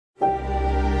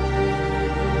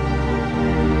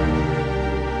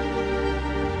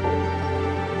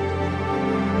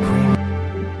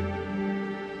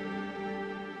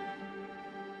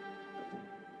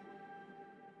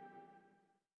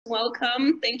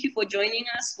welcome. Thank you for joining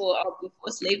us for our Before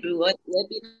Slavery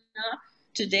webinar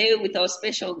today with our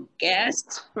special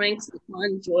guest, Frank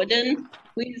Stefan Jordan,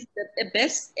 who is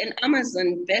an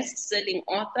Amazon best-selling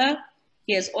author.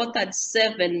 He has authored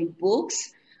 7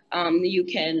 books.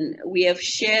 We have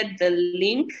shared the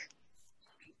link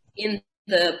in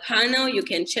the panel. You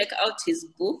can check out his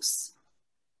books.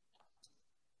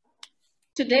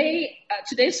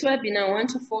 Today's webinar, I want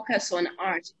to focus on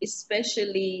art,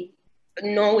 especially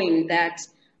knowing that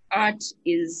art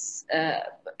is a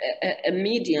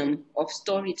medium of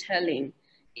storytelling,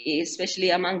 especially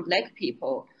among Black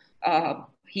people.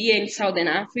 Here in Southern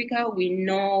Africa, we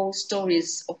know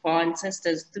stories of our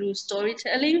ancestors through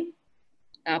storytelling,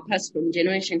 passed from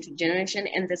generation to generation.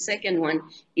 And the second one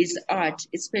is art,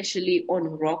 especially on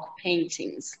rock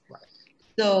paintings. Right.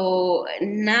 So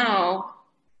now,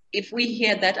 if we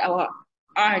hear that our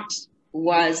art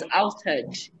was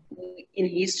altered in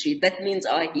history, that means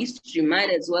our history might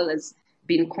as well as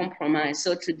been compromised.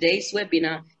 So today's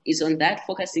webinar is on that,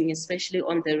 focusing especially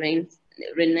on the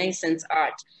Renaissance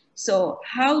art. So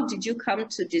how did you come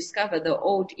to discover the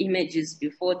old images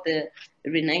before the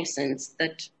Renaissance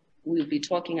that we'll be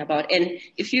talking about? And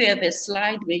if you have a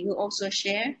slide where you also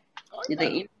share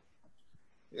the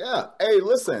Yeah. Hey,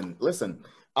 listen.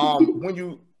 When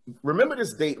you remember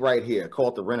this date right here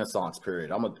called the Renaissance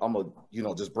period, I'm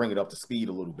gonna just bring it up to speed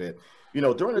a little bit.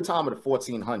 During the time of the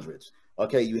 1400s,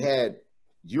 okay, you had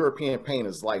European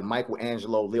painters like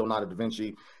Michelangelo, Leonardo da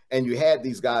Vinci, and you had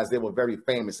these guys, they were very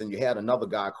famous, and you had another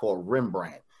guy called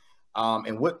Rembrandt.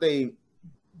 And what they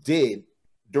did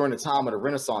during the time of the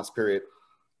Renaissance period,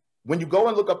 when you go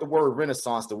and look up the word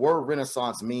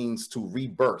Renaissance means to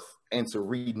rebirth and to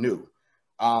renew.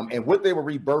 And what they were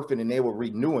rebirthing and they were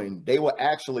renewing, they were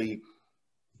actually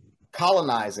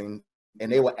colonizing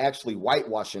and they were actually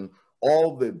whitewashing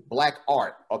all the Black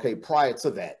art, okay, prior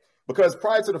to that. Because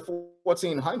prior to the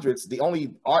 1400s, the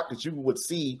only art that you would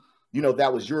see,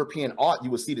 that was European art,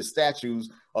 you would see the statues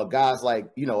of guys like,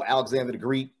 Alexander the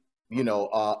Greek,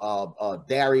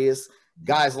 Darius,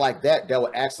 guys like that were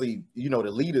actually, the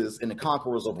leaders and the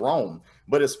conquerors of Rome.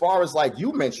 But as far as like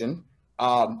you mentioned,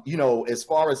 as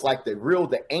far as like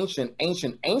the ancient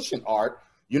art,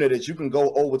 that you can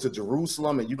go over to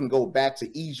Jerusalem and you can go back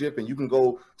to Egypt and you can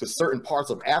go to certain parts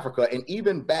of Africa, and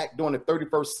even back during the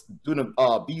 31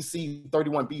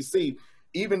 BC,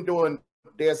 even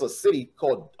there's a city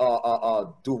called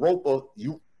Dura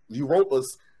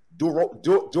Europus.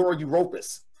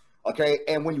 Okay.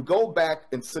 And when you go back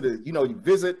into the, you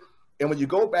visit, and when you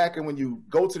go back and when you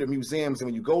go to the museums and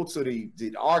when you go to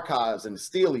the archives and the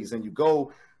steles and you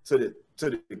go to the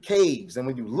caves, and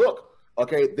when you look,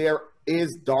 okay, there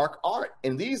is dark art.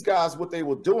 And these guys, what they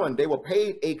were doing, they were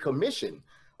paid a commission,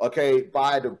 okay,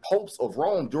 by the popes of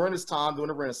Rome during this time, during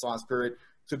the Renaissance period,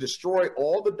 to destroy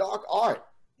all the dark art,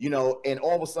 and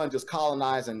all of a sudden just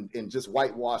colonize and just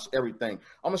whitewash everything.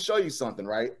 I'm gonna show you something,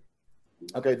 right?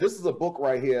 Okay, this is a book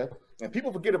right here. And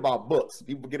people forget about books.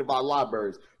 People forget about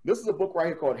libraries. This is a book right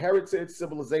here called Heritage,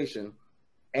 Civilization,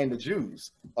 and the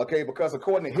Jews. Okay, because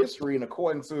according to history and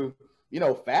according to,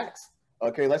 facts,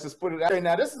 okay, let's just put it out. Okay,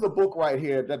 now this is a book right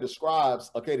here that describes,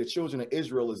 okay, the children of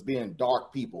Israel as being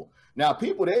dark people. Now,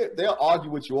 people, they'll argue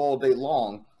with you all day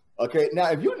long. Okay, now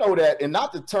if you know that, and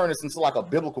not to turn this into like a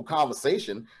biblical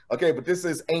conversation, okay, but this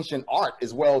is ancient art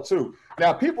as well, too.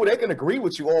 Now, people, they can agree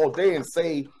with you all day and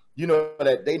say,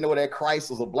 that they know that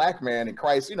Christ was a Black man, and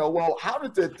Christ, well, how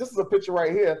did this is a picture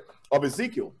right here of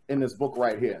Ezekiel in this book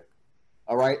right here.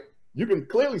 All right. You can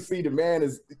clearly see the man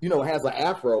is, has an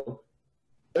afro.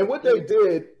 And what they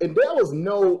did, and there was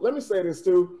let me say this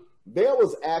too, there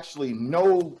was actually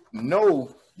no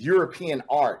European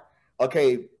art,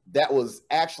 okay, that was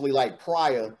actually like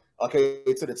prior, okay,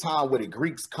 to the time where the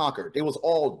Greeks conquered. It was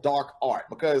all dark art,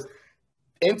 because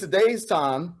in today's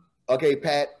time, okay,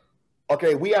 Pat,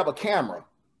 okay, we have a camera,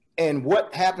 and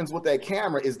what happens with that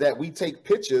camera is that we take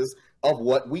pictures of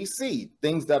what we see,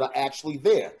 things that are actually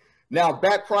there. Now,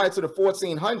 back prior to the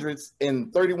 1400s in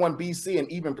 31 BC,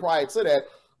 and even prior to that,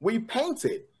 we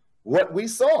painted what we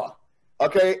saw,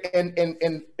 okay? And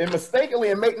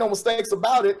mistakenly, and make no mistakes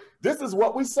about it, this is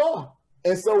what we saw.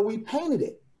 And so we painted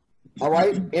it. All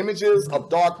right, images of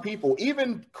dark people,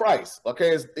 even Christ.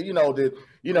 Okay, the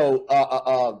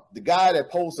guy that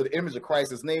posted the image of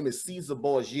Christ, his name is Caesar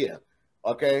Borgia.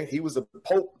 Okay, he was a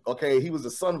pope. Okay, he was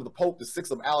the son of the Pope, the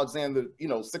sixth of Alexander,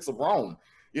 sixth of Rome.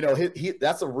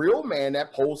 That's a real man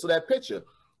that posted that picture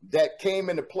that came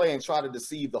into play and tried to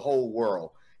deceive the whole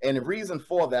world. And the reason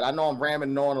for that, I know I'm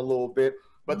ramming on a little bit,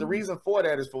 But the reason for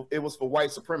that is it was for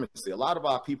white supremacy. A lot of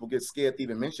our people get scared to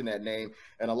even mention that name,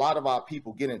 and a lot of our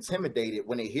people get intimidated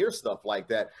when they hear stuff like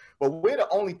that. But we're the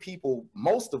only people,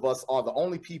 most of us are the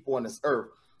only people on this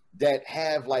earth that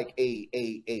have like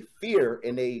a fear,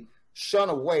 and they shun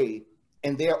away,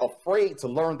 and they're afraid to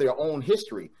learn their own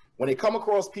history. When they come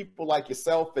across people like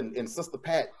yourself and Sister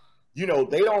Pat, they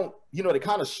don't, they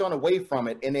kind of shun away from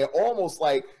it, and they're almost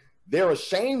like they're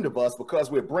ashamed of us because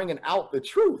we're bringing out the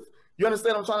truth. You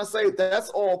understand what I'm trying to say? That's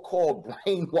all called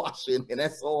brainwashing, and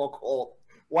that's all called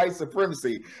white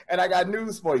supremacy. And I got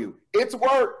news for you. It's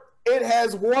worked. It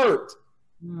has worked.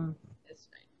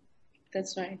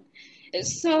 That's right.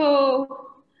 So,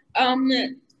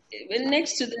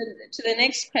 next to the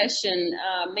next question,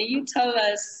 may you tell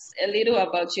us a little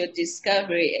about your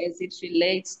discovery as it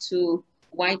relates to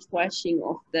whitewashing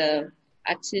of the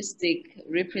artistic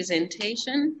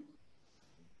representation?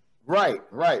 Right.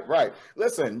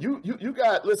 Listen,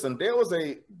 there was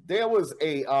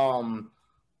a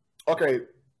okay,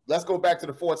 let's go back to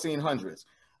the 1400s.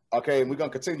 Okay, and we're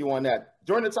gonna continue on that.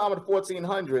 During the time of the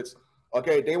 1400s,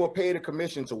 okay, they were paid a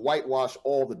commission to whitewash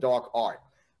all the dark art.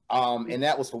 And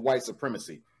that was for white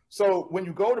supremacy. So when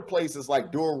you go to places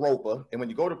like Europa, and when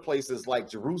you go to places like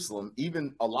Jerusalem,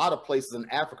 even a lot of places in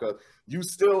Africa, you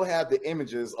still have the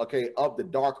images, okay, of the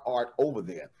dark art over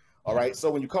there. All right. So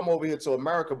when you come over here to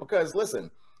America, because listen,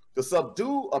 to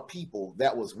subdue a people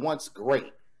that was once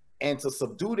great, and to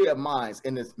subdue their minds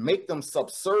and to make them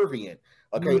subservient,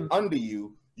 okay, under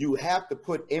you, you have to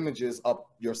put images of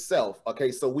yourself,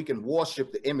 okay, so we can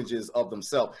worship the images of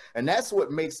themselves. And that's what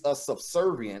makes us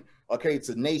subservient, okay,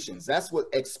 to nations. That's what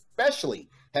especially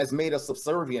has made us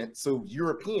subservient to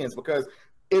Europeans, because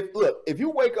if you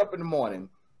wake up in the morning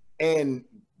and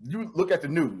you look at the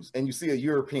news and you see a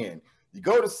European, you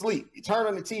go to sleep, you turn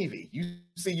on the TV, you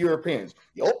see Europeans,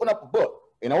 you open up a book,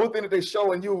 and the only thing that they're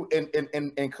showing you in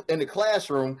the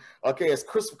classroom, okay, is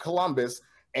Christopher Columbus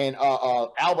and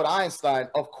Albert Einstein.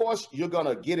 Of course, you're going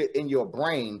to get it in your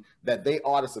brain that they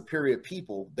are the superior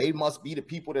people. They must be the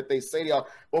people that they say they are.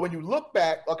 But when you look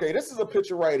back, okay, this is a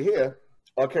picture right here,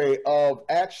 okay, of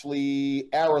actually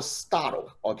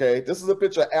Aristotle, okay? This is a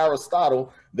picture of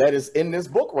Aristotle that is in this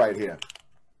book right here,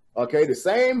 okay? The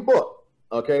same book.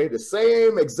 Okay, the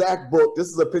same exact book. This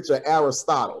is a picture of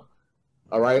Aristotle.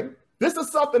 All right. This is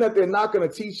something that they're not going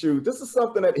to teach you. This is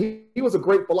something that he was a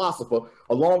great philosopher,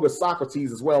 along with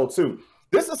Socrates as well, too.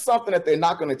 This is something that they're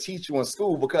not going to teach you in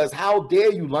school, because how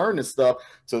dare you learn this stuff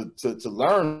to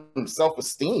learn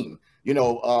self-esteem?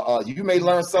 You may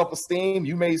learn self-esteem.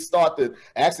 You may start to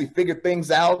actually figure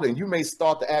things out, and you may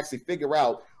start to actually figure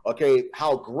out, okay,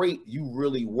 how great you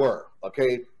really were.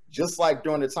 Okay. Just like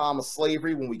during the time of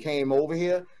slavery, when we came over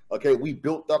here, okay, we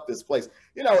built up this place.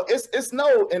 It's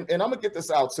no, and I'm gonna get this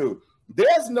out too.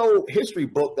 There's no history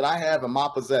book that I have in my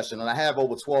possession, and I have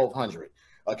over 1,200.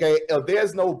 Okay,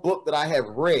 there's no book that I have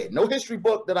read, no history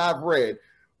book that I've read,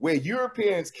 where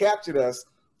Europeans captured us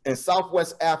in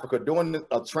Southwest Africa during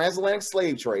the transatlantic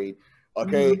slave trade.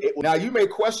 Okay, now you may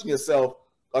question yourself.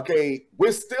 Okay,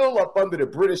 we're still up under the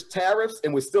British tariffs,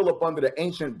 and we're still up under the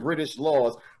ancient British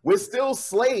laws. We're still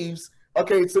slaves,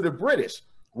 okay, to the British.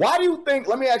 Why do you think,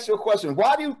 let me ask you a question.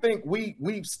 Why do you think we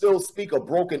still speak a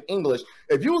broken English?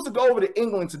 If you was to go over to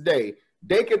England today,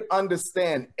 they could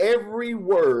understand every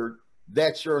word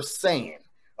that you're saying.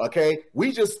 Okay,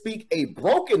 we just speak a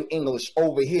broken English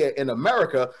over here in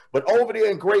America, but over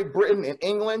there in Great Britain and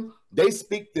England, they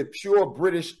speak the pure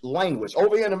British language.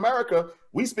 Over here in America,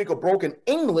 we speak a broken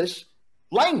English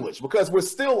language, because we're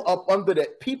still up under the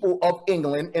people of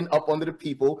England and up under the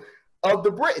people of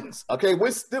the Britons. Okay, we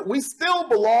still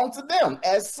belong to them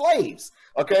as slaves.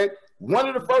 Okay, one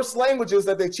of the first languages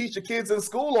that they teach the kids in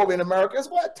school over in America is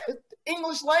what? The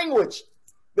English language.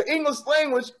 The English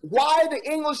language. Why the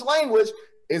English language?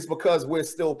 Is because we're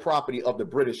still property of the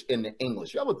British and the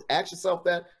English. You ever ask yourself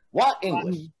that? Why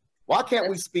English? Why can't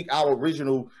we speak our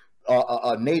original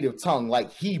native tongue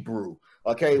like Hebrew?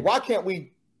 Okay, why can't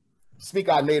we speak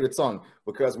our native tongue?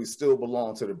 Because we still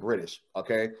belong to the British.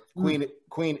 Okay,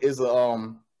 Queen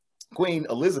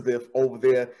Elizabeth over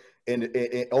there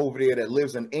over there that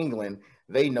lives in England,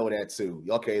 they know that too.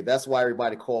 Okay, that's why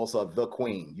everybody calls her the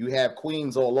Queen. You have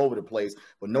queens all over the place,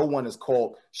 but no one is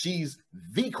called. She's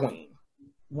the Queen.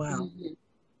 Wow.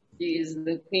 She is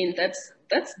the queen. That's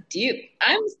deep.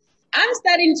 I'm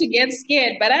starting to get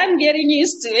scared, but I'm getting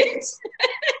used to it.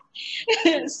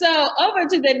 So over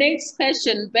to the next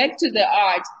question, back to the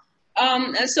art.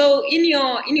 So in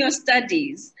your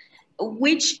studies,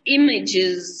 which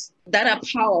images that are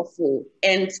powerful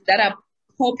and that are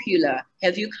popular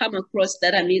have you come across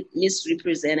that are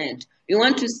misrepresented? We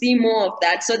want to see more of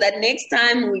that so that next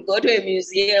time we go to a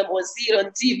museum or see it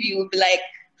on TV, we'll be like,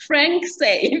 Frank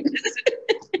said.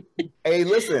 Hey,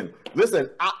 listen,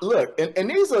 look, and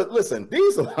these are, listen,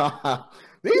 these are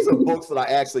these are books that I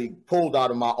actually pulled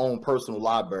out of my own personal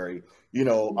library, you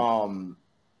know,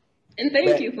 and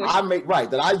thank you for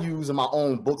that I use in my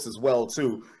own books as well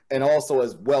too, and also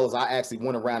as well as I actually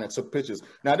went around and took pictures.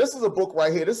 Now, this is a book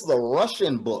right here. This is a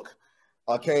Russian book.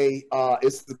 Okay,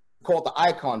 it's called the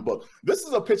Icon book. This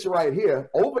is a picture right here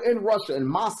over in Russia, in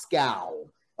Moscow.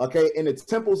 Okay, in the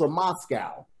temples of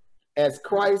Moscow, as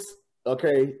Christ,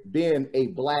 okay, being a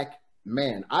black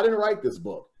man. I didn't write this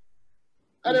book.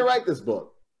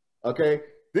 Okay,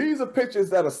 these are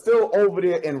pictures that are still over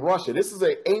there in Russia. This is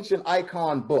an ancient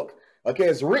icon book. Okay,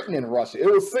 it's written in Russia. It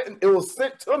was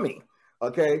sent to me,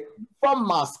 okay, from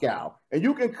Moscow. And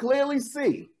you can clearly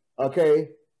see, okay,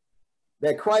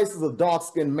 that Christ is a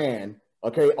dark-skinned man,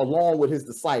 okay, along with his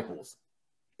disciples,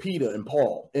 Peter and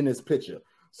Paul, in this picture.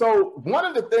 So one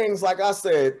of the things, like I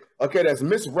said, okay, that's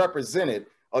misrepresented,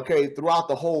 okay, throughout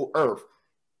the whole earth,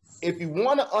 if you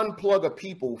want to unplug a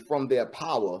people from their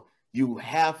power, you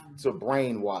have to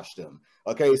brainwash them,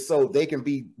 okay, so they can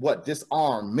be,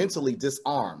 disarmed, mentally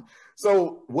disarmed.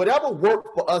 So whatever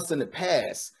worked for us in the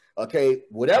past, okay,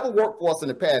 we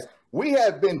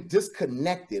have been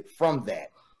disconnected from that.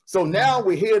 So now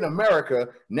we're here in America,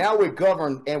 now we're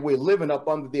governed and we're living up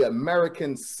under the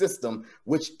American system,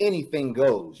 which anything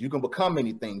goes. You can become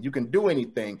anything, you can do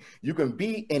anything, you can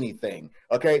be anything,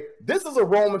 okay? This is a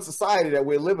Roman society that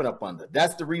we're living up under.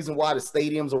 That's the reason why the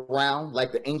stadiums are around,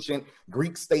 like the ancient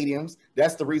Greek stadiums.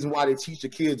 That's the reason why they teach the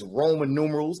kids Roman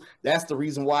numerals. That's the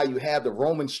reason why you have the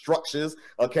Roman structures,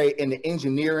 okay, and the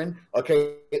engineering,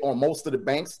 okay, on most of the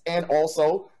banks, and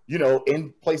also, you know,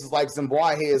 in places like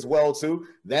Zimbabwe as well too.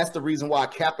 That's the reason why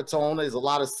Capitone is a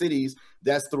lot of cities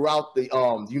that's throughout the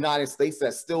United States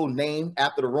that's still named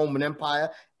after the Roman Empire.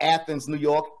 Athens, New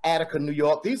York, Attica, New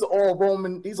York. These are all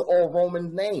Roman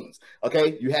names.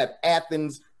 Okay, you have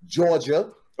Athens,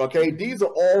 Georgia. Okay, these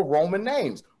are all Roman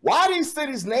names. Why are these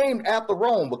cities named after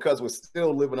Rome? Because we're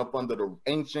still living up under the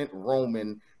ancient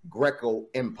Roman Greco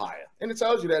Empire, and it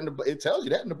tells you that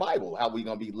in the Bible, how we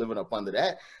gonna be living up under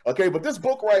that. Okay, but this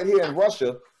book right here in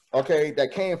Russia, okay,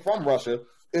 that came from Russia,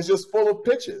 is just full of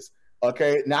pictures.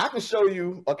 Okay, now I can show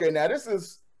you. Okay, now this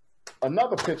is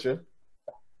another picture,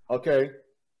 okay,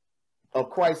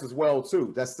 of Christ as well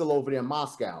too. That's still over there in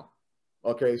Moscow.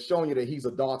 Okay, showing you that he's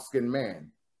a dark-skinned man.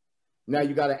 Now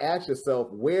you got to ask yourself,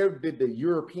 where did the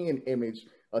European image,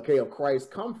 okay, of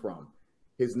Christ come from?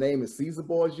 His name is Caesar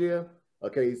Borgia.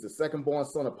 Okay, he's the second-born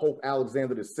son of Pope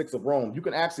Alexander VI of Rome. You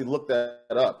can actually look that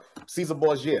up. Caesar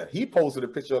Borgia, he posted a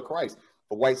picture of Christ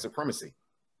for white supremacy.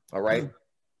 All right,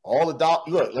 all the dark.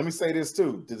 Look, let me say this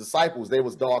too. The disciples, they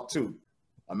was dark too.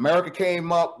 America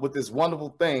came up with this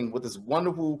wonderful thing, with this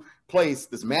wonderful place,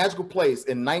 this magical place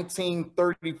in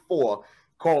 1934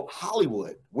 called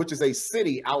Hollywood, which is a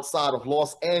city outside of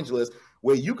Los Angeles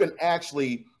where you can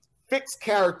actually fix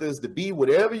characters to be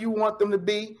whatever you want them to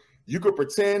be. You could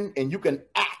pretend and you can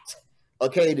act,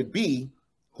 okay, to be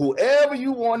whoever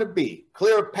you want to be.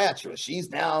 Cleopatra, she's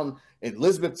down.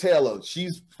 Elizabeth Taylor,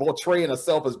 she's portraying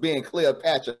herself as being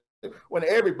Cleopatra when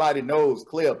everybody knows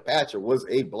Cleopatra was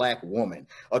a black woman.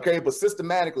 Okay, but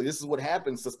systematically, this is what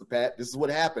happens, Sister Pat. This is what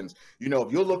happens. You know,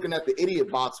 if you're looking at the idiot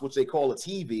box, which they call a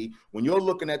TV, when you're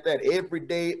looking at that every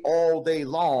day, all day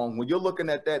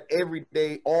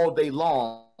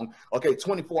long, okay,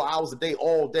 24 hours a day,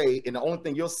 all day, and the only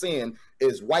thing you're seeing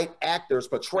is white actors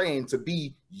portraying to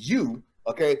be you,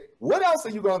 okay, what else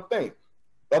are you going to think?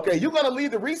 Okay, you're going to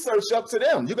leave the research up to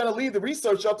them. You're going to leave the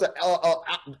research up to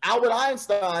Albert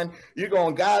Einstein. You're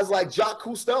going guys like Jacques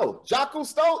Cousteau. Jacques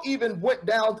Cousteau even went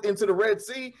down into the Red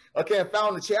Sea, okay, and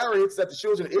found the chariots that the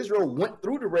children of Israel went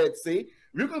through the Red Sea.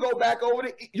 You can go back over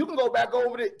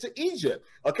to Egypt,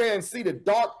 okay, and see the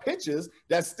dark pictures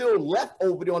that's still left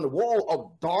over there on the wall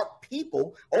of dark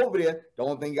people over there. The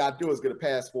only thing you got to do is get a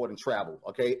passport and travel,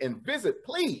 okay, and visit,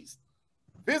 please.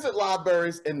 Visit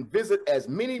libraries and visit as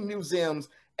many museums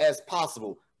as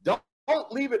possible. Don't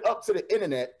leave it up to the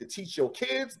internet to teach your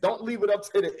kids. Don't leave it up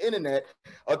to the internet,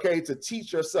 okay, to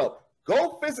teach yourself.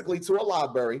 Go physically to a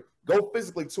library. Go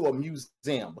physically to a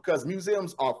museum, because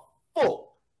museums are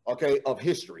full, okay, of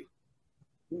history.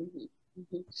 Mm-hmm.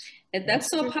 Mm-hmm. And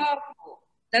that's so powerful.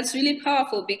 That's really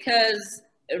powerful, because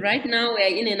right now we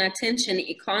are in an attention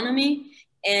economy,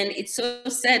 and it's so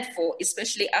sad for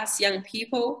especially us young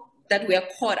people that we are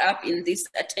caught up in this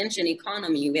attention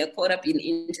economy. We are caught up in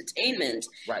entertainment,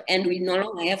 right. And we no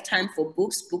longer have time for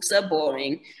books. Books are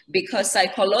boring because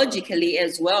psychologically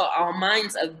as well, our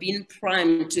minds have been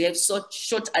primed to have such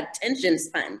short attention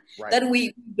span, right, that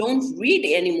we don't read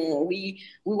anymore. We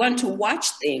want to watch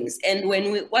things, and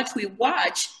what we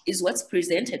watch is what's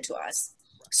presented to us.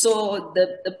 So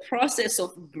the process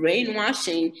of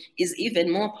brainwashing is even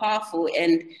more powerful,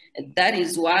 and that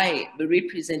is why the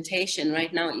representation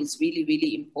right now is really,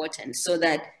 really important. So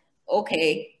that,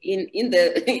 okay, in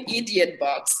the idiot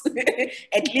box,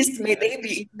 at least may there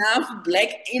be enough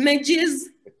Black images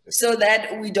so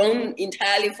that we don't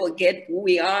entirely forget who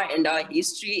we are and our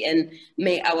history, and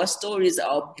may our stories,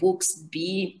 our books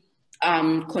be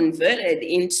converted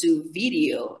into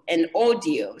video and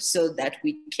audio so that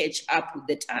we catch up with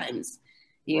the times,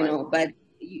 you know. But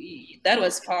that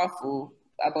was powerful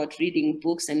about reading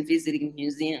books and visiting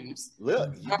museums.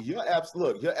 Look, you're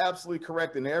absolutely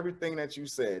correct in everything that you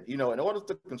said. You know, in order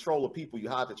to control the people, you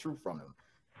hide the truth from them.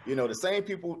 You know, the same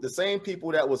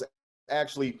people that was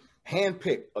actually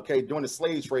handpicked, okay, during the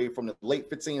slave trade from the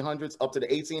late 1500s up to the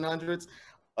 1800s,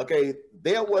 okay,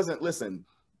 there wasn't, listen,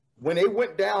 when they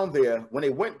went down there, when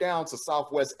they went down to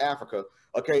Southwest Africa,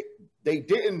 okay, they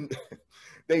didn't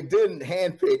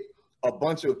handpick a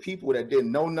bunch of people that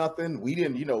didn't know nothing. We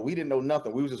didn't know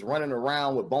nothing. We were just running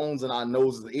around with bones in our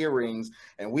noses, earrings,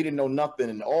 and we didn't know nothing.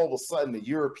 And all of a sudden, the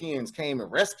Europeans came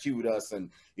and rescued us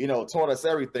and, you know, taught us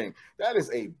everything. That is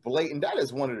that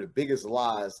is one of the biggest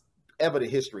lies ever in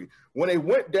history. When they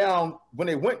went down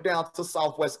to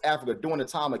Southwest Africa during the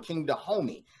time of King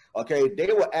Dahomey, okay,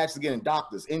 they were actually getting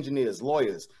doctors, engineers,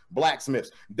 lawyers,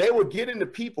 blacksmiths. They were getting the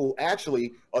people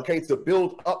actually, okay, to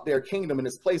build up their kingdom in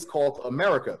this place called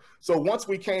America. So once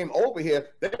we came over here,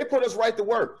 they put us right to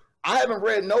work. I haven't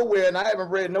read nowhere, and I haven't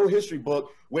read no history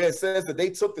book where it says that they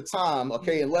took the time,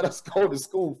 okay, and let us go to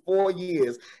school 4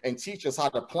 years and teach us how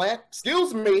to plant.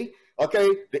 Excuse me. Okay,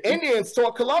 the Indians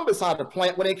taught Columbus how to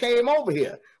plant when they came over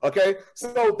here. Okay,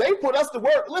 so they put us to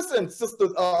work. Listen, Sister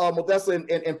Modessa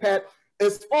and Pat,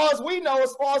 as far as we know,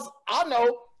 as far as I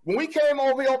know, when we came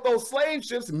over here on those slave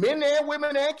ships, men and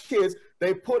women and kids,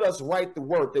 they put us right to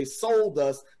work. They sold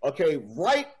us, okay,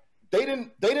 right. They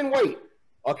didn't wait,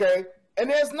 okay? And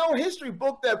there's no history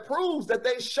book that proves that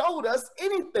they showed us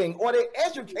anything or they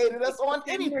educated us on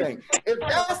anything. If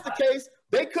that's the case,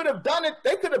 they could have done it.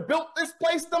 They could have built this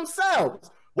place themselves.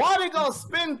 Why are they going to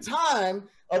spend time,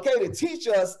 okay, to teach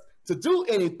us to do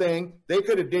anything? They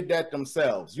could have did that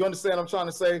themselves. You understand what I'm trying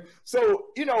to say? So,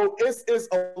 you know, it's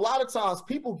a lot of times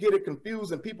people get it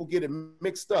confused and people get it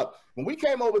mixed up. When we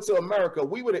came over to America,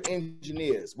 we were the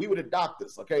engineers. We were the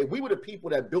doctors, okay? We were the people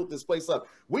that built this place up.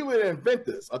 We were the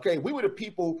inventors, okay? We were the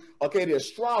people, okay, the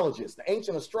astrologists, the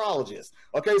ancient astrologists,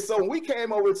 okay? So when we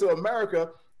came over to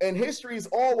America, and history is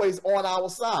always on our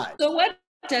side. So what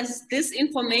does this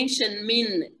information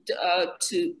mean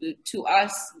to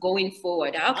us going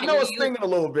forward? How can I know it's stinging a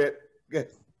little bit.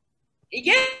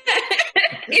 Yeah,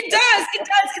 it does.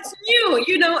 It's new.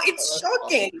 You know, it's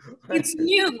shocking. It's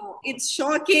new. It's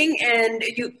shocking, and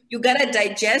you gotta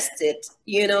digest it.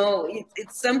 You know,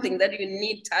 it's something that you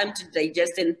need time to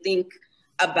digest and think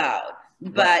about.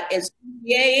 But as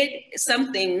you hear it,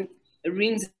 something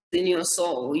rings in your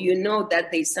soul. You know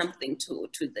that there's something to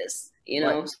this. You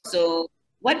know, so.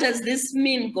 What does this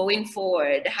mean going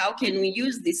forward? How can we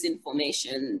use this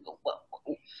information?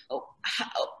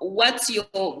 What's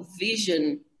your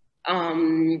vision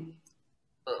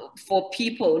for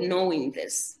people knowing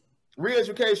this?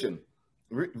 Re-education,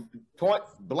 point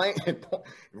blank,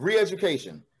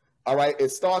 re-education. All right, it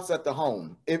starts at the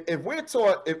home. If we're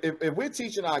taught, if we're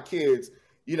teaching our kids,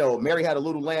 you know, Mary had a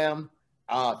little lamb,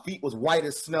 feet was white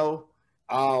as snow,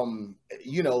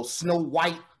 you know, Snow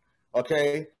White,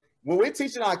 okay? When we're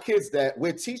teaching our kids that,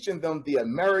 we're teaching them the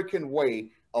American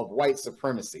way of white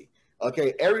supremacy,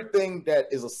 okay? Everything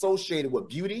that is associated with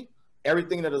beauty,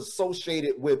 everything that is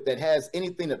associated with, that has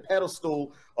anything, the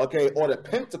pedestal, okay, or the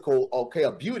pentacle, okay,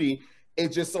 of beauty,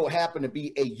 it just so happened to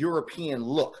be a European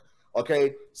look,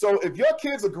 okay? So if your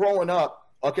kids are growing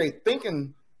up, okay,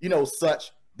 thinking, you know,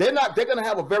 such, they're going to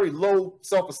have a very low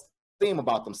self-esteem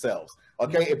about themselves,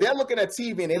 okay? If they're looking at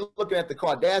TV and they're looking at the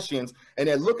Kardashians and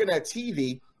they're looking at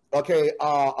TV, okay,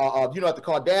 you know, at the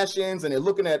Kardashians, and they're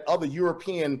looking at other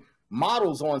European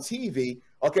models on TV,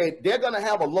 okay, they're going to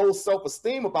have a low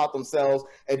self-esteem about themselves,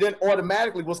 and then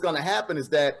automatically what's going to happen is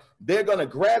that they're going to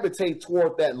gravitate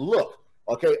toward that look,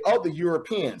 okay, of the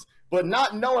Europeans, but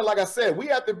not knowing, like I said, we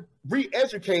have to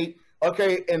re-educate,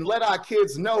 okay, and let our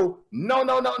kids know, no,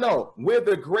 no, no, no, we're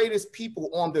the greatest people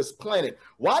on this planet.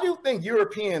 Why do you think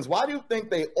Europeans, why do you think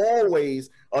they always,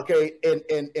 okay,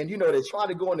 and you know, they're trying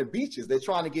to go on the beaches, they're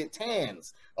trying to get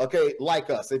tans, okay, like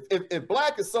us. If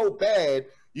black is so bad,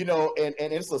 you know, and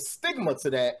it's a stigma to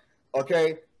that,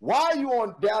 okay, why are you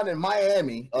on down in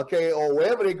Miami, okay, or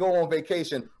wherever they go on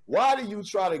vacation, why do you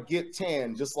try to get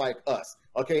tan just like us,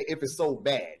 okay, if it's so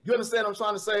bad? You understand what I'm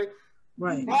trying to say?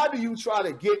 Right. Why do you try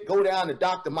to go down to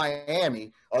Dr.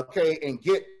 Miami, okay, and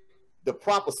get the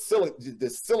proper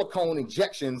silicone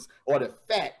injections or the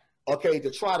fat, okay,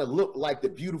 to try to look like the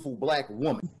beautiful black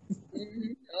woman?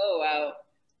 Oh, wow.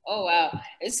 Oh, wow.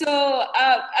 So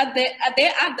are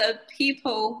there other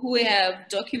people who have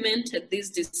documented these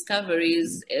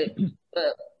discoveries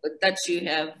that you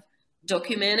have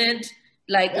documented?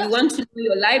 Like, yes. We want to know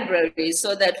your library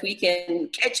so that we can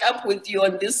catch up with you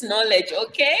on this knowledge,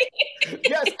 okay?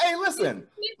 Yes. Hey, listen.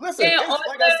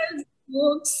 Authors,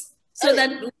 books, so that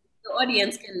the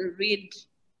audience can read.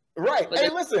 Right. Hey,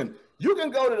 listen. You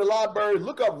can go to the library,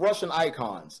 look up Russian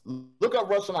icons. Look up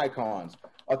Russian icons,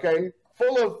 okay?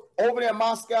 Full of, over there in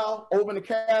Moscow, over in the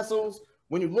castles,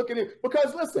 when you look at it.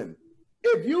 Because, listen,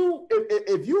 if you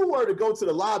were to go to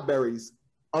the libraries,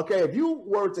 okay, if you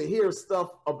were to hear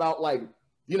stuff about, like,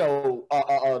 you know,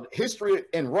 history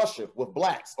in Russia with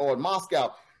blacks or in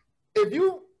Moscow, if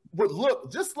you would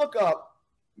just look up,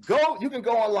 you can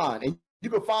go online and you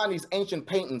can find these ancient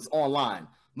paintings online.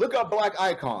 Look up black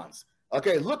icons.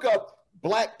 Okay, look up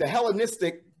the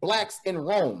Hellenistic blacks in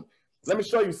Rome. Let me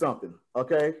show you something,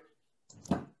 okay?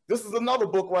 This is another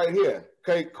book right here,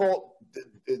 okay, called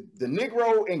The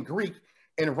Negro in Greek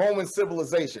and Roman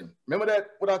Civilization. Remember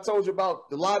that, what I told you about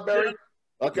the library?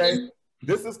 Okay,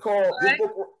 this is called,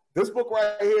 this book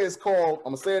right here is called,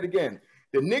 I'm gonna say it again,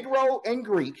 The Negro in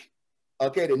Greek,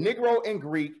 okay, The Negro in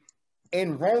Greek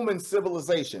and Roman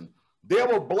Civilization. There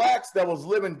were blacks that was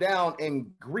living down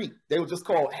in Greek. They were just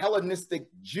called Hellenistic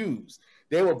Jews.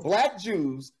 They were black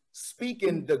Jews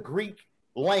speaking the Greek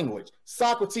language.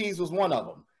 Socrates was one of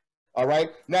them. All right.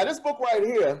 Now this book right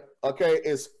here, okay,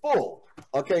 is full,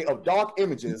 okay, of dark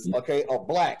images, okay, of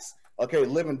blacks, okay,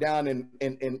 living down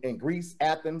in Greece,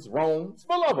 Athens, Rome. It's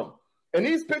full of them. And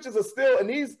these pictures are still, and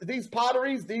these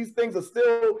potteries, these things are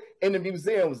still in the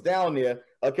museums down there,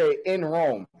 okay, in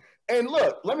Rome. And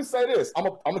look, let me say this. I'm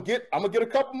gonna get a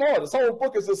couple more. This whole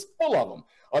book is just full of them.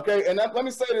 Okay, and let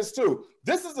me say this too.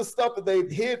 This is the stuff that they've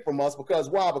hid from us because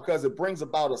why? Because it brings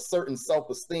about a certain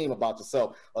self-esteem about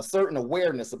yourself, a certain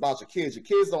awareness about your kids. Your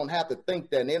kids don't have to think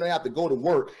that, and they don't have to go to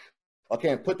work, okay,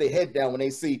 and put their head down when they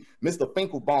see Mr.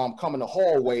 Finkelbaum come in the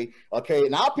hallway. Okay,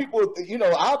 and our people, you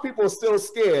know, our people are still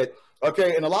scared.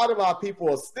 Okay, and a lot of our people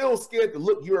are still scared to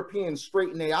look Europeans straight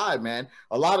in their eye, man.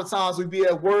 A lot of times we be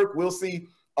at work, we'll see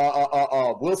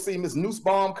Miss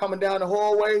Nussbaum coming down the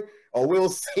hallway, or we'll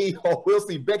see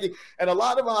Becky. And a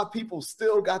lot of our people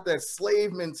still got that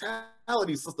slave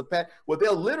mentality, Sister Pat, where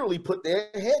they'll literally put their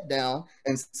head down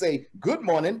and say good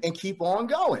morning and keep on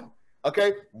going.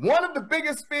 Okay, one of the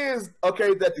biggest fears,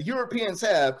 okay, that the Europeans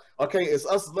have, okay, is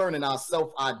us learning our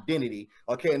self-identity,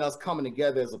 okay, and us coming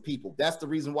together as a people. That's the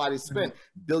reason why they spent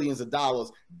billions of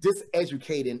dollars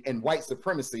diseducating and white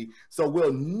supremacy, so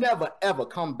we'll never, ever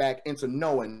come back into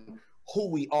knowing who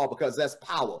we are, because that's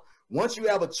power. Once you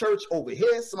have a church over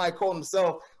here, somebody calling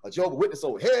himself a Jehovah's Witness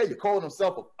over here, you're calling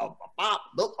himself a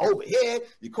look over here,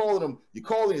 you're calling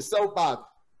yourself by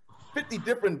 50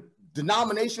 different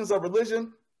denominations of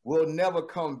religion, we'll never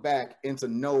come back into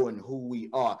knowing who we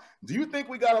are. Do you think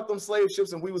we got up them slave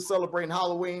ships and we was celebrating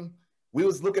Halloween? We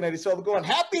was looking at each other going,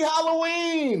 Happy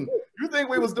Halloween! You think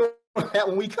we was doing that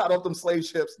when we got off them slave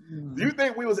ships? Do you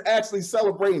think we was actually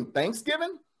celebrating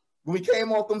Thanksgiving when we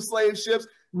came off them slave ships?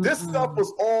 This stuff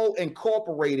was all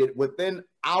incorporated within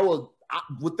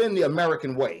the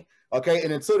American way, okay?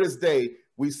 And until this day,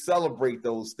 we celebrate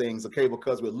those things, okay,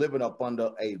 because we're living up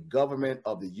under a government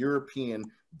of the European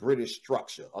British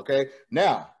structure, okay?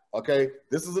 Now, okay,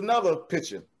 this is another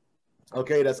picture,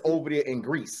 okay, that's over there in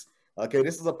Greece. Okay,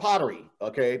 this is a pottery,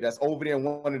 okay, that's over there in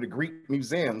one of the Greek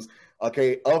museums,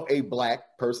 okay, of a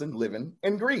black person living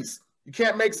in Greece. You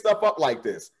can't make stuff up like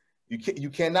this. You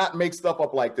cannot make stuff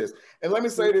up like this. And let me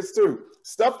say this too.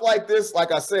 Stuff like this,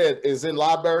 like I said, is in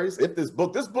libraries. If this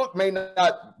book may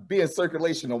not be in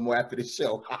circulation no more after this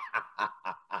show.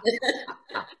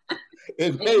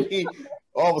 It may be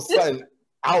all of a sudden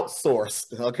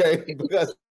outsourced, okay?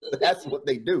 Because that's what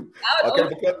they do.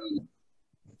 Okay,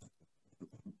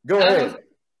 go ahead.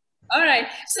 All right.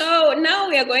 So now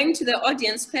we are going to the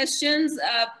audience questions.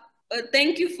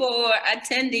 Thank you for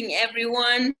attending,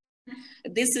 everyone.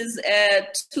 This is a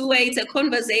two-way, it's a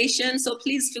conversation, so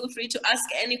please feel free to ask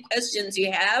any questions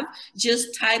you have.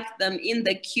 Just type them in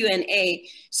the Q&A.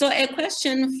 So a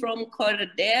question from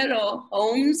Cordero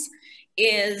Holmes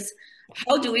is,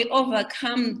 how do we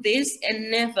overcome this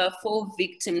and never fall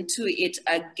victim to it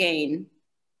again?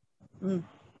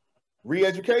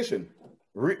 Re-education.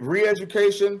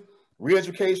 Re-education.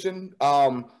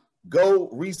 Go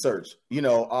research.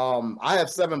 I have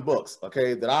 7 books,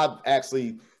 okay, that I've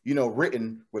actually,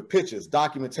 written with pictures,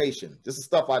 documentation. This is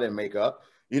stuff I didn't make up.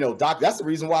 That's the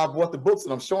reason why I bought the books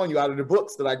that I'm showing you out of the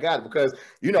books that I got, because,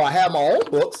 I have my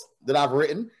own books that I've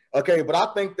written, okay, but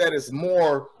I think that it's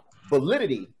more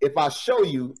validity if I show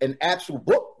you an actual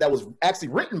book that was actually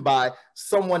written by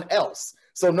someone else.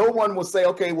 So no one will say,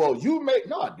 okay, well,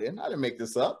 no, I didn't make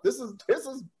this up. This is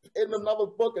in another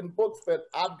book and books that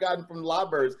I've gotten from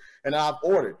libraries and I've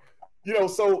ordered.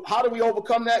 So how do we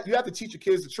overcome that? You have to teach your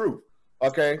kids the truth.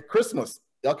 Okay. Christmas.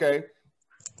 Okay.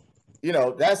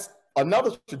 That's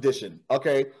another tradition.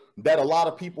 Okay. That a lot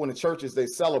of people in the churches, they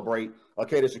celebrate.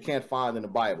 Okay. That you can't find in the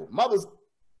Bible.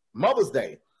 Mother's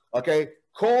Day. Okay.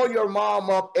 Call your mom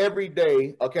up every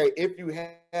day. Okay. If you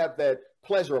have that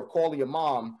pleasure of calling your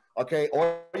mom, okay,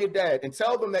 or your dad, and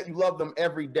tell them that you love them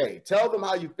every day. Tell them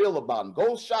how you feel about them.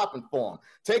 Go shopping for them.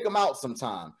 Take them out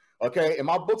sometime. Okay, and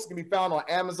my books can be found on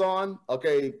Amazon.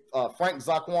 Okay, Frank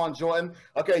Zaquan Jordan.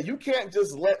 Okay, you can't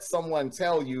just let someone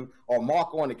tell you or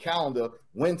mark on the calendar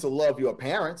when to love your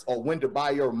parents or when to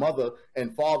buy your mother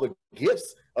and father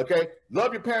gifts. Okay,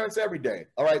 love your parents every day.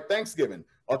 All right, Thanksgiving.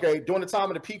 Okay, during the time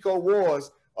of the Pico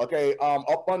Wars, okay,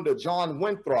 up under John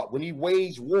Winthrop, when he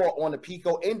waged war on the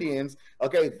Pico Indians,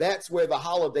 okay, that's where the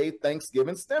holiday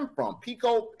Thanksgiving stemmed from.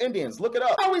 Pico Indians, look it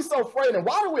up. Why are we so afraid, and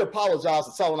why do we apologize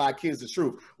for telling our kids the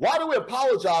truth? Why do we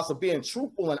apologize for being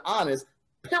truthful and honest,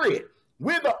 period?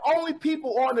 We're the only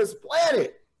people on this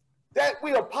planet that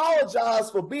we apologize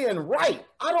for being right.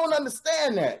 I don't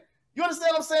understand that. You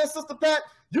understand what I'm saying, Sister Pat?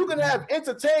 You can have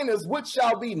entertainers which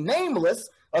shall be nameless,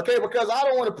 okay, because I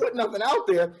don't want to put nothing out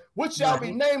there, which shall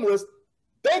be nameless.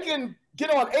 They can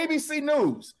get on ABC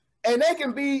News and they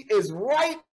can be as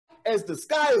right as the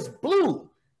sky is blue.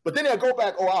 But then they'll go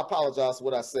back, oh, I apologize for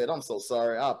what I said. I'm so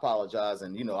sorry. I apologize.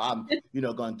 And, I'm,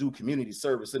 going to do community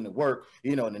service in the work,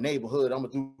 in the neighborhood. I'm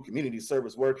going to do community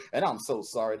service work. And I'm so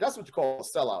sorry. That's what you call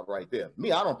a sellout right there.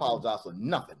 Me, I don't apologize for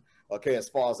nothing. Okay, as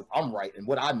far as if I'm right and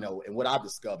what I know and what I've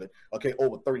discovered, okay,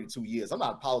 over 32 years, I'm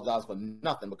not apologizing for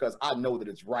nothing because I know that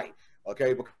it's right,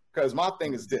 okay? Because my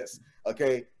thing is this,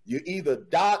 okay? You either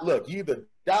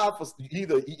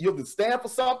stand for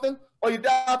something or you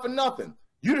die for nothing.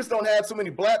 You just don't have too many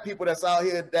black people that's out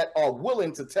here that are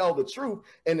willing to tell the truth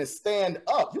and to stand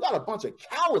up. You got a bunch of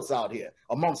cowards out here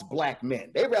amongst black men.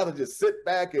 They rather just sit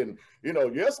back and,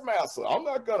 yes, massa, I'm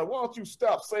not gonna, why don't you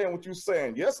stop saying what you're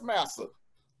saying? Yes, massa.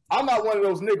 I'm not one of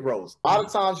those Negroes. A lot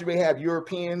of times you may have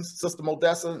Europeans, Sister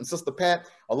Modessa and Sister Pat.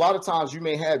 A lot of times you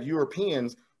may have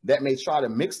Europeans that may try to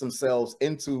mix themselves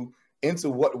into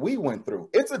what we went through.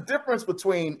 It's a difference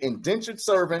between indentured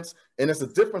servants and it's a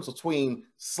difference between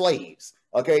slaves.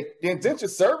 Okay, the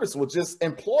indentured servants were just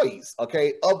employees,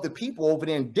 okay, of the people over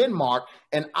there in Denmark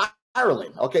and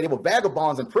Ireland. Okay, they were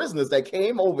vagabonds and prisoners that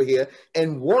came over here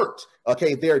and worked,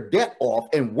 okay, their debt off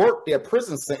and worked their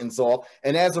prison sentence off.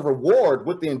 And as a reward,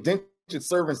 what the indentured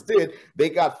servants did, they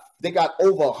got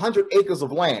over 100 acres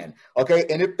of land. Okay,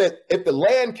 and if the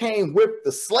land came with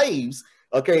the slaves,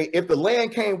 okay, they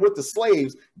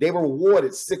were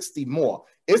rewarded 60 more.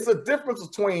 It's a difference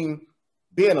between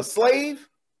being a slave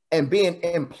and being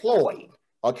employed.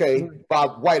 Okay, by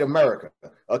white America.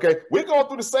 Okay, we're going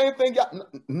through the same thing.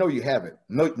 No, you haven't.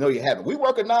 No, you haven't. We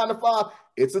work a 9 to 5.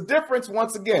 It's a difference,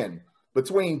 once again,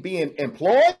 between being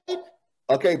employed,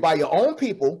 okay, by your own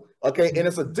people, okay, and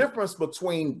it's a difference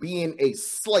between being a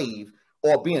slave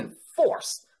or being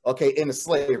forced, okay, into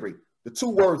slavery. The two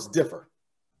words differ.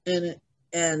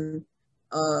 And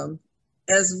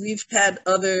as we've had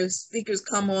other speakers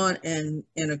come on and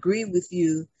agree with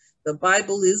you, the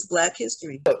Bible is Black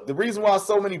history. The reason why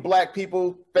so many black kids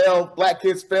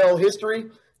fail history,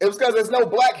 it was because there's no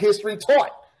Black history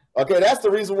taught. Okay, that's the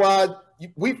reason why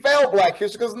we fail Black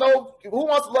history, because who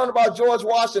wants to learn about George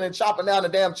Washington chopping down a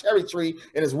damn cherry tree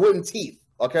in his wooden teeth?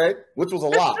 Okay, which was a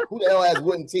lie. Who the hell has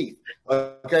wooden teeth?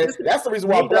 Okay, that's the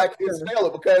reason why Black kids fail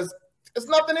it, because there's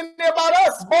nothing in there about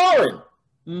us. It's boring.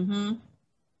 Mm-hmm.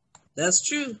 That's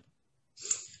true.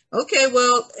 Okay,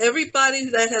 well, everybody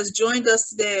that has joined us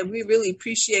today, we really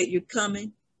appreciate you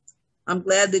coming. I'm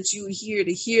glad that you were here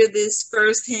to hear this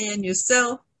firsthand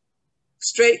yourself,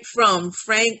 straight from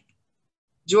Frank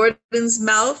Jordan's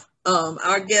mouth.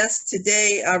 Our guest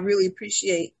today, I really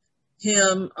appreciate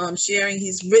him sharing.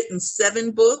 He's written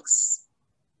 7 books.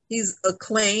 He's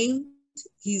acclaimed.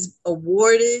 He's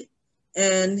awarded.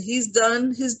 And he's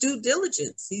done his due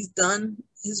diligence. He's done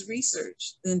his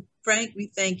research. And Frank,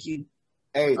 we thank you.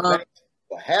 Hey, thanks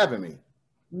for having me.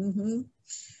 Mm-hmm.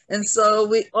 And so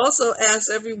we also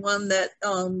ask everyone that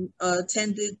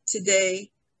attended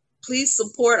today, please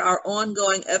support our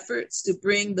ongoing efforts to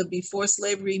bring the Before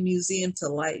Slavery Museum to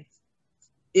life.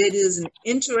 It is an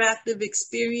interactive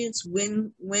experience.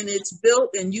 When it's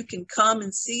built and you can come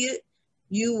and see it,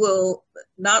 you will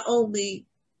not only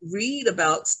read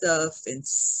about stuff and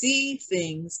see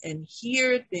things and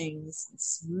hear things and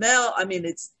smell. I mean,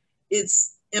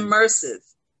 it's immersive.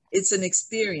 It's an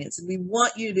experience. And we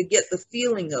want you to get the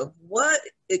feeling of what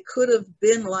it could have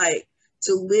been like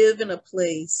to live in a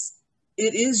place.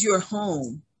 It is your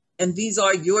home, and these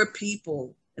are your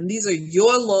people, and these are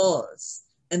your laws,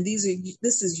 and this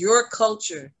is your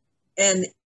culture, and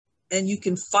you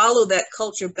can follow that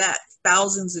culture back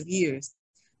thousands of years.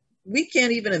 We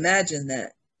can't even imagine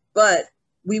that. But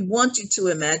we want you to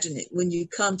imagine it when you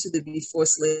come to the Before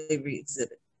Slavery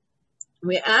exhibit.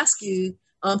 We ask you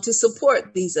to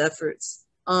support these efforts.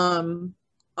 We'll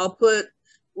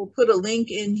put a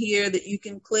link in here that you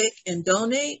can click and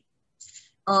donate.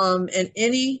 And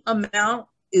any amount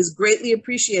is greatly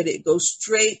appreciated. It goes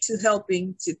straight to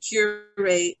helping to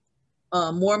curate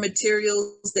more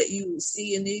materials that you will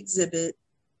see in the exhibit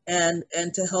and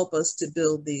to help us to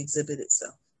build the exhibit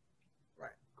itself.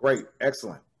 Right. Great.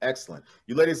 Excellent. Excellent.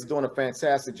 You ladies are doing a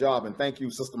fantastic job, and thank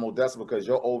you, Sister Modesta, because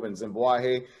you're over in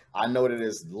Zimbabwe. I know that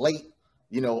it's late,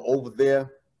 over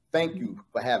there. Thank you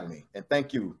for having me, and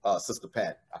thank you, Sister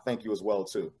Pat. I thank you as well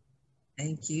too.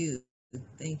 Thank you.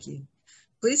 Thank you.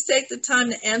 Please take the time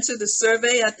to answer the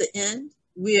survey at the end.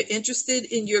 We are interested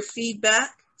in your feedback,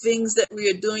 things that we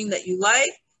are doing that you like,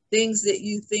 things that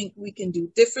you think we can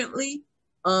do differently,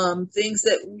 things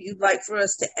that you'd like for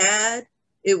us to add.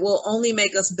 It will only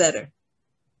make us better.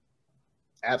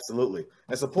 Absolutely.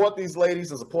 And support these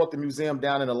ladies and support the museum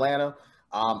down in Atlanta.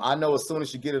 I know as soon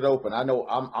as you get it open, I know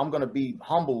I'm going to be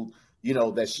humbled,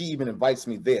 that she even invites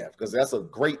me there, because that's a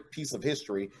great piece of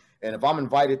history. And if I'm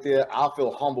invited there, I'll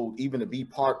feel humbled even to be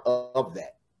part of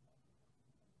that.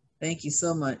 Thank you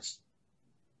so much.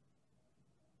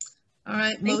 All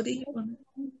right, Modi.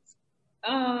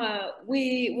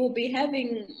 We will be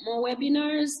having more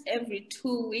webinars every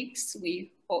 2 weeks.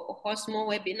 We host more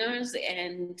webinars,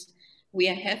 and we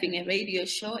are having a radio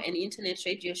show, an internet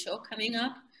radio show coming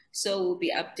up. So we'll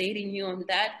be updating you on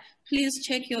that. Please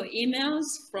check your emails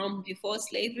from Before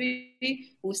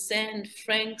Slavery. We'll send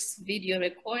Frank's video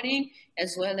recording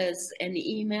as well as an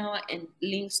email and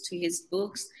links to his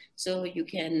books, so you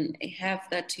can have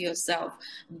that to yourself.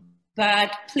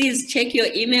 But please check your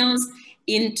emails.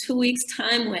 In 2 weeks'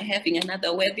 time, we're having another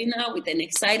webinar with an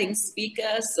exciting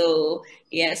speaker. So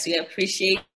yes, we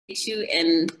appreciate you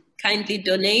and kindly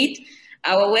donate.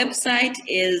 Our website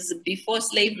is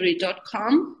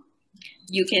beforeslavery.com.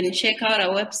 You can check out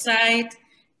our website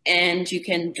and you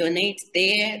can donate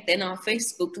there. Then our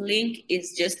Facebook link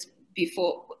is just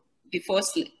Before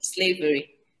Slavery,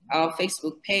 our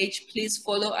Facebook page. Please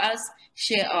follow us,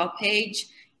 share our page,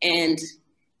 and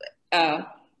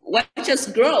watch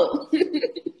us grow.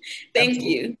 Thank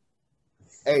you.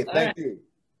 Hey, thank you.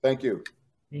 Thank you.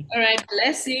 All right,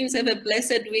 blessings. Have a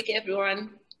blessed week, everyone.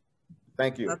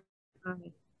 Thank you.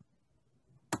 Bye.